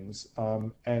things.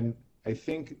 And I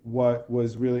think what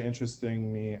was really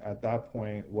interesting me at that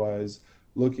point was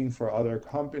looking for other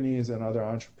companies and other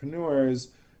entrepreneurs,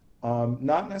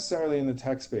 not necessarily in the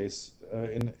tech space,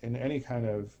 in any kind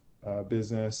of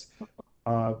business,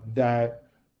 that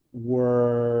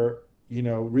were,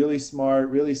 really smart,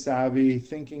 really savvy,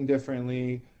 thinking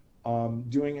differently,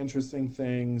 doing interesting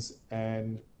things,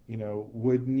 and,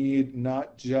 would need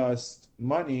not just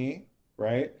money,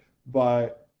 right?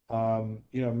 But,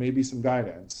 maybe some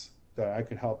guidance that I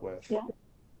could help with. Yeah.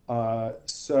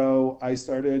 So I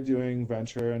started doing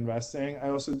venture investing. I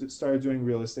also started doing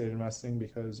real estate investing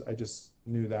because I just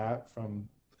knew that from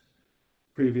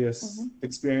previous Hmm.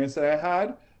 experience that I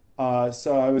had.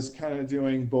 So I was kind of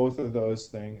doing both of those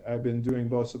things. I've been doing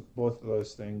both of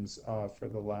those things for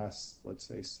the last, let's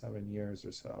say, 7 years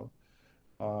or so.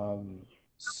 Um,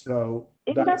 so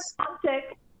In that that's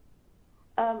context,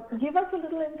 give us a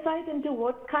little insight into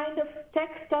what kind of tech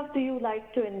stuff do you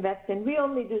like to invest in? We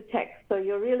only do tech, so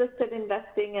your real estate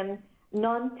investing and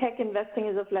non-tech investing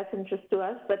is of less interest to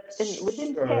us. But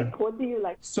within sure. tech, what do you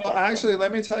like So to invest in? actually,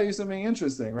 let me tell you something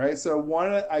interesting, right? So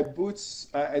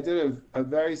I did a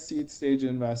very seed stage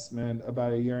investment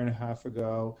about a year and a half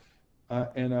ago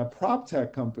in a prop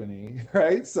tech company,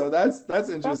 right? So that's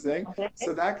interesting. Okay.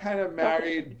 So that kind of Okay.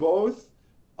 married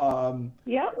um,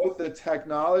 Yeah. both the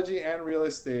technology and real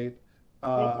estate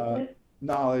uh, Yes.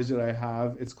 knowledge that I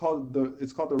have. It's called the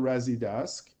Resi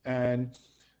Desk, and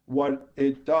what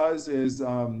it does is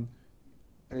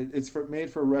made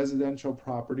for residential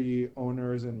property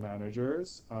owners and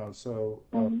managers.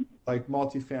 Mm-hmm. Like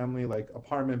multifamily, like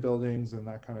apartment buildings and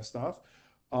that kind of stuff.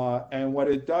 And what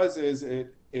it does is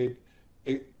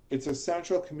it's a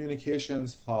central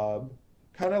communications hub,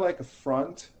 kind of like a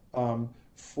front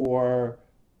for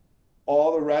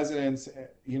all the residents,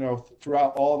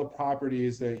 throughout all the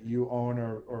properties that you own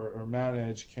or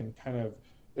manage can kind of,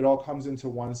 it all comes into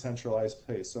one centralized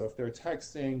place. So if they're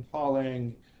texting,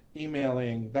 calling,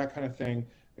 emailing, that kind of thing,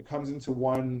 it comes into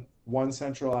one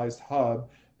centralized hub,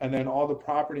 and then all the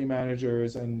property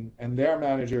managers and their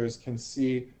managers can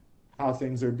see how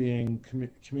things are being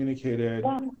communicated,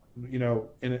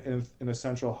 in a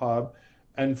central hub.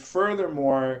 And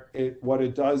furthermore, what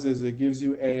it does is it gives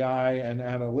you AI and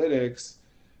analytics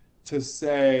to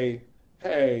say,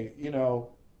 hey,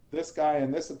 this guy in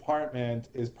this apartment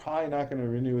is probably not going to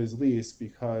renew his lease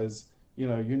because, you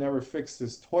never fixed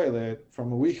his toilet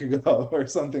from a week ago or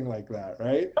something like that,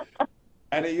 right?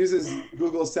 And it uses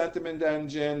Google Sentiment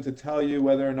Engine to tell you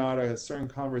whether or not a certain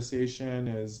conversation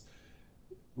is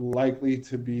likely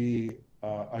to be,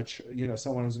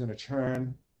 someone who's going to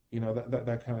churn,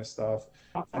 that kind of stuff.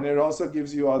 And it also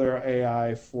gives you other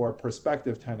AI for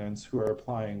prospective tenants who are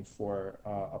applying for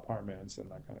apartments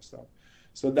and that kind of stuff.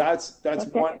 So that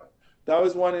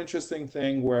was one interesting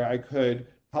thing where I could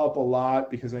help a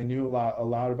lot because I knew a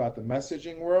lot about the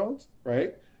messaging world,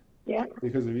 right? Yeah.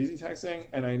 Because of easy texting,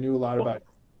 and I knew a lot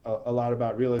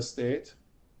about real estate,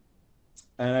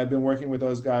 and I've been working with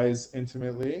those guys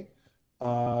intimately,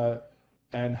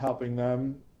 and helping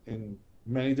them in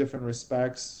many different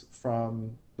respects,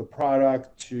 from the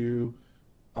product to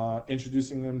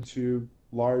introducing them to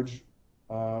large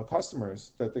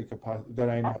customers that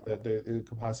I know that they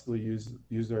could possibly use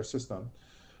their system.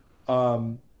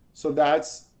 So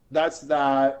that's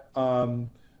that.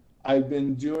 I've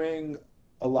been doing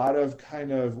a lot of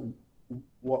kind of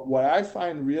what I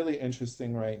find really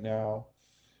interesting right now,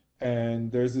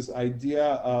 and there's this idea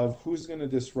of who's going to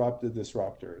disrupt the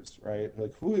disruptors, right?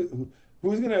 Like who's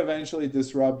going to eventually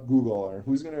disrupt Google, or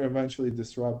who's going to eventually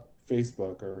disrupt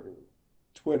Facebook or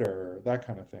Twitter, or that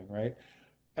kind of thing, right?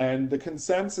 And the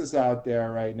consensus out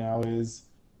there right now is,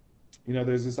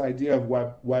 there's this idea of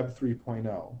Web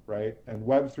 3.0, right? And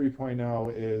Web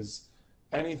 3.0 is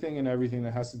anything and everything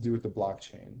that has to do with the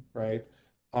blockchain, right?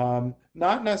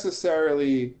 Not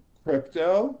necessarily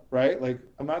crypto, right? Like,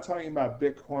 I'm not talking about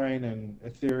Bitcoin and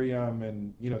Ethereum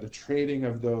and, the trading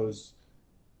of those,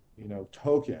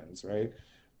 tokens, right?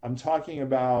 I'm talking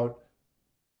about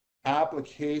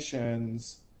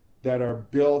applications that are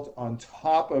built on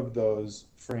top of those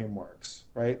frameworks,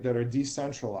 right? That are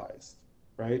decentralized,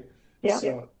 right?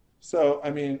 Yeah. So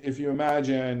I mean, if you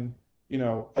imagine,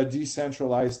 a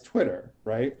decentralized Twitter,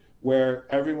 right? Where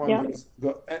everyone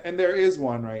and there is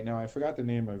one right now, I forgot the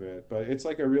name of it, but it's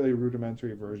like a really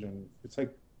rudimentary version. It's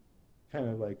like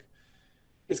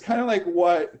it's kind of like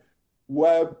what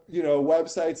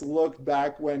websites looked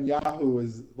back when Yahoo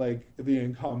was like the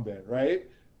incumbent, right?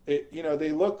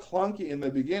 They look clunky in the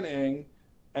beginning,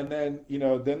 and then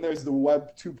then there's the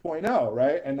Web 2.0,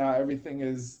 right? And now everything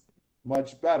is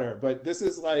much better. But this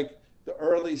is like the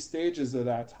early stages of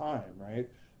that time, right?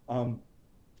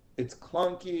 It's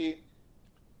clunky.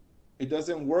 It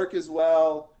doesn't work as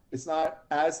well. It's not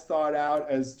as thought out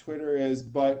as Twitter is.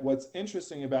 But what's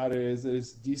interesting about it is that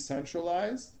it's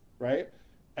decentralized, right?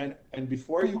 And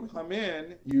before you come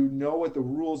in, you know what the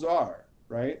rules are,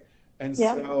 right? And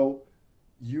so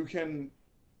you can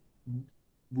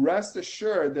rest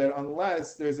assured that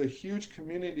unless there's a huge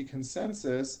community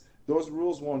consensus, those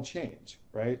rules won't change,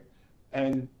 right?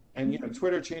 And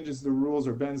Twitter changes the rules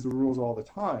or bends the rules all the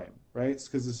time, right? It's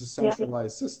because it's a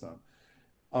centralized system.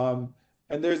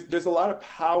 And there's a lot of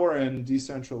power in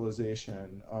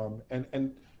decentralization.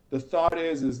 And the thought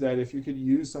is that if you could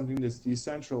use something that's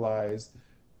decentralized,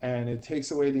 and it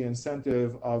takes away the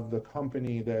incentive of the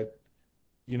company that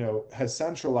has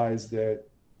centralized it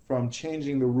from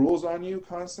changing the rules on you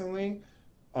constantly,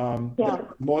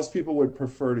 most people would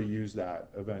prefer to use that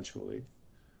eventually.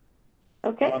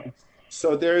 Okay.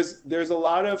 So there's a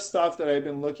lot of stuff that I've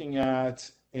been looking at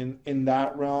in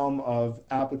that realm of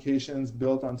applications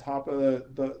built on top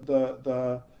of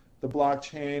the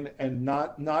blockchain, and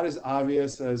not as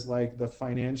obvious as like the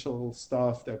financial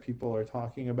stuff that people are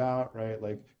talking about, right?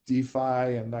 Like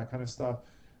DeFi and that kind of stuff.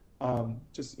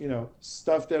 Just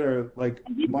stuff that are like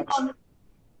much.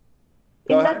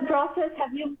 In that process,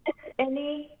 have you met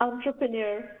any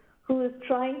entrepreneur who is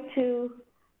trying to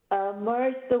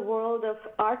merge the world of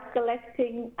art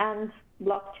collecting and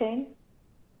blockchain?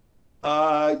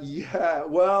 Yeah.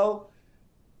 Well,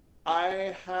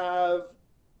 I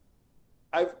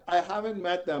haven't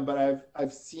met them, but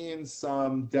I've seen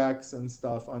some decks and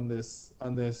stuff on this.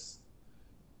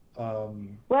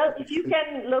 Well, if you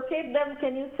can locate them,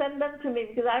 can you send them to me?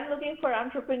 Because I'm looking for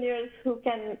entrepreneurs who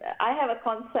can. I have a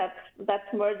concept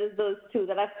that merges those two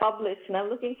that I've published, and I'm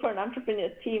looking for an entrepreneur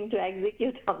team to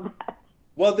execute on that.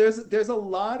 Well, there's a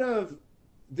lot of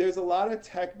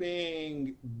tech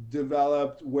being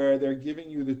developed where they're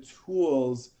giving you the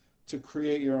tools to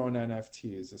create your own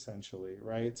NFTs, essentially,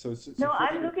 right? So to No, create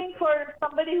I'm your, looking for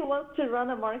somebody who wants to run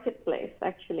a marketplace,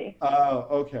 actually, oh,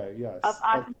 okay, of yes.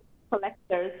 art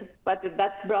collectors, but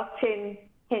that's blockchain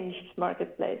hinged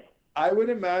marketplace. I would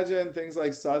imagine things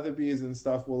like Sotheby's and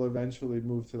stuff will eventually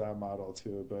move to that model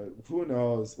too, but who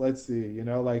knows? Let's see.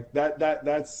 Like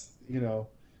they're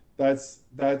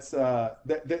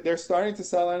starting to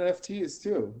sell NFTs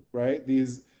too, right?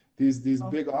 These Oh.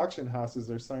 big auction houses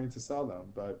are starting to sell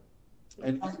them, but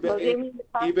and Well, eBay Jamie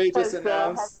Lee eBay just has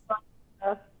announced, uh,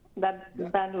 yeah,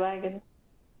 that bandwagon.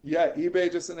 yeah, eBay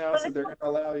just announced But that it's they're going to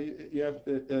allow you have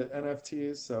the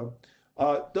NFTs. So,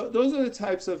 those are the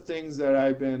types of things that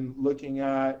I've been looking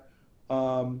at.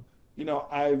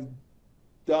 I've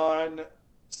done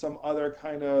some other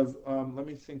kind of, let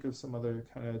me think of some other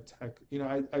kind of tech.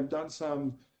 I've done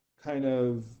some kind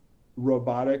of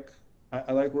robotic.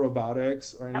 I like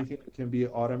robotics or anything that can be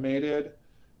automated.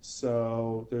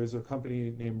 So there's a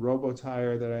company named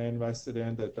Robotire that I invested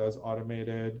in that does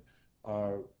automated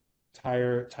uh,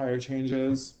 tire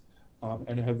changes,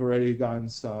 and have already gotten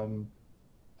some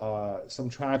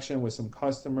traction with some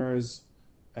customers,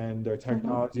 and their Mhm.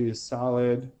 technology is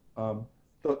solid.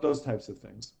 Those types of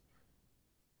things.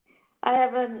 I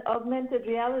have an augmented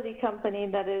reality company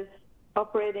that is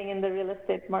operating in the real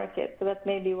estate market, so that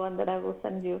may be one that I will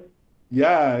send you.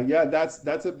 Yeah, yeah,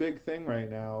 that's a big thing right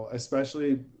now,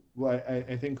 especially what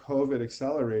I think COVID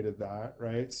accelerated that,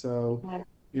 right? So,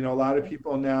 Yeah. a lot of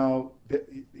people now,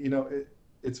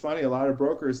 it's funny, a lot of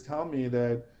brokers tell me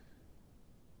that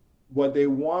what they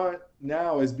want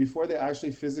now is before they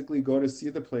actually physically go to see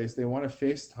the place, they want to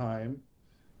FaceTime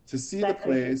to see the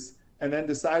Exactly. place and then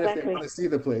decide if they Exactly. want to see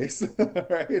the place,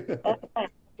 right? That's right.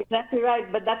 Exactly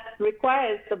right. But that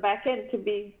requires the back end to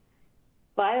be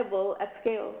viable at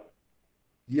scale.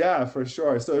 Yeah, for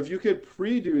sure. So if you could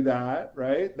pre-do that,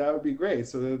 right, that would be great.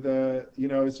 So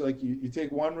it's like you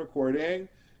take one recording,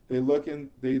 they look it,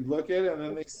 and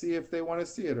then they see if they want to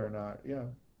see it or not. Yeah.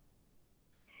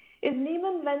 Is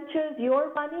Neiman Ventures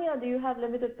your money, or do you have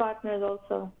limited partners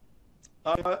also?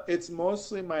 It's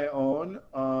mostly my own.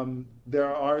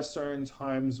 There are certain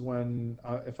times when,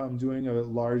 if I'm doing a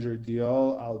larger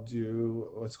deal, I'll do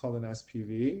what's called an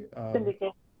SPV.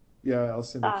 Syndicate. Yeah, I'll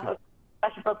syndicate. Okay.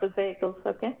 Special purpose vehicles.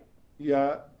 Okay.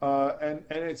 Yeah, and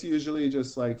it's usually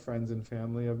just like friends and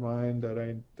family of mine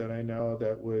that I know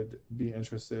that would be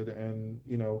interested in,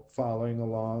 following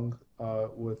along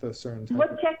with a certain type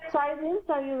What of. check sizes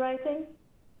are you writing?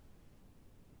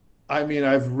 I mean,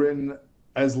 I've written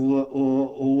as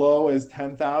low as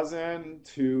 10,000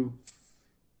 to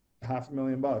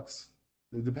 $500,000,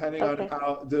 depending on Okay.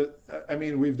 I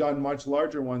mean, we've done much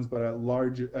larger ones, but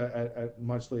at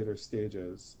much later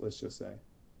stages, let's just say.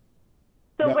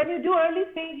 So No, when you do early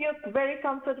stage, you're very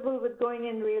comfortable with going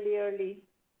in really early.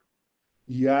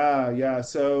 yeah, yeah.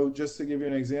 So just to give you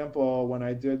an example, when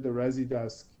I did the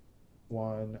ResiDesk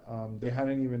one, they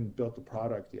hadn't even built the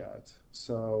product yet.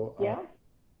 So Yeah.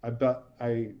 I bet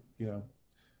I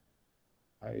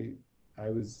I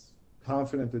was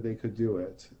confident that they could do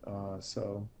it.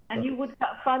 And you would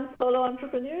fund solo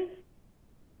entrepreneurs?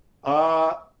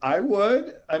 I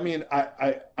would. I mean,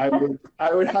 I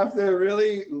would have to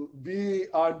really be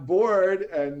on board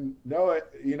and know it.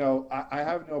 I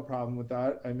have no problem with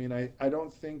that. I mean, I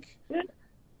don't think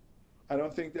that,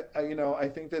 I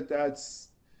think that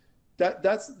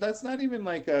that's not even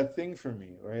like a thing for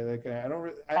me, right? Like I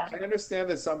don't I understand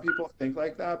that some people think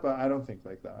like that, but I don't think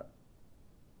like that.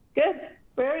 Good,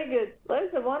 very good. Well,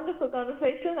 it's a wonderful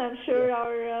conversation. I'm Yeah. sure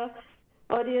our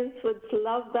audience would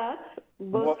love that,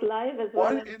 both What live as well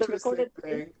one as the interesting recorded.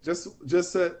 thing,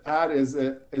 just to add, is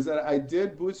that I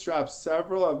did bootstrap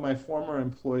several of my former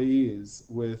employees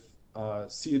with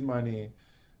seed money,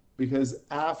 because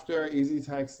after Easy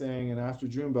Texting and after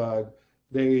Junebug,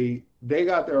 they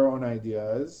got their own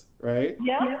ideas, right?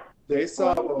 Yeah, They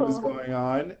saw what was wonderful. going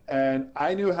on, and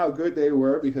I knew how good they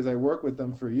were because I worked with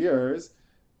them for years.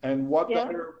 And what Yeah,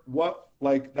 better,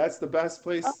 like that's the best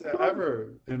place to absolutely.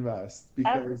 ever invest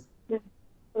because, yeah,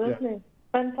 Absolutely.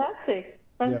 Fantastic.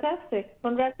 yeah, Fantastic.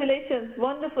 Congratulations.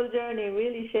 Wonderful journey,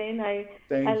 really, Shane. I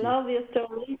thank you. love your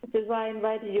story, which is why I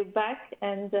invited you back,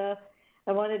 and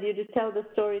I wanted you to tell the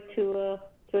story to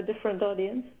a different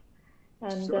audience.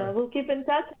 And Sure. we'll keep in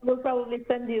touch. We'll probably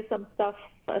send you some stuff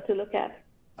to look at.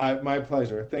 My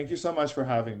pleasure. Thank you so much for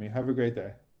having me. Have a great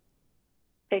day.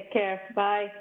 Take care. Bye.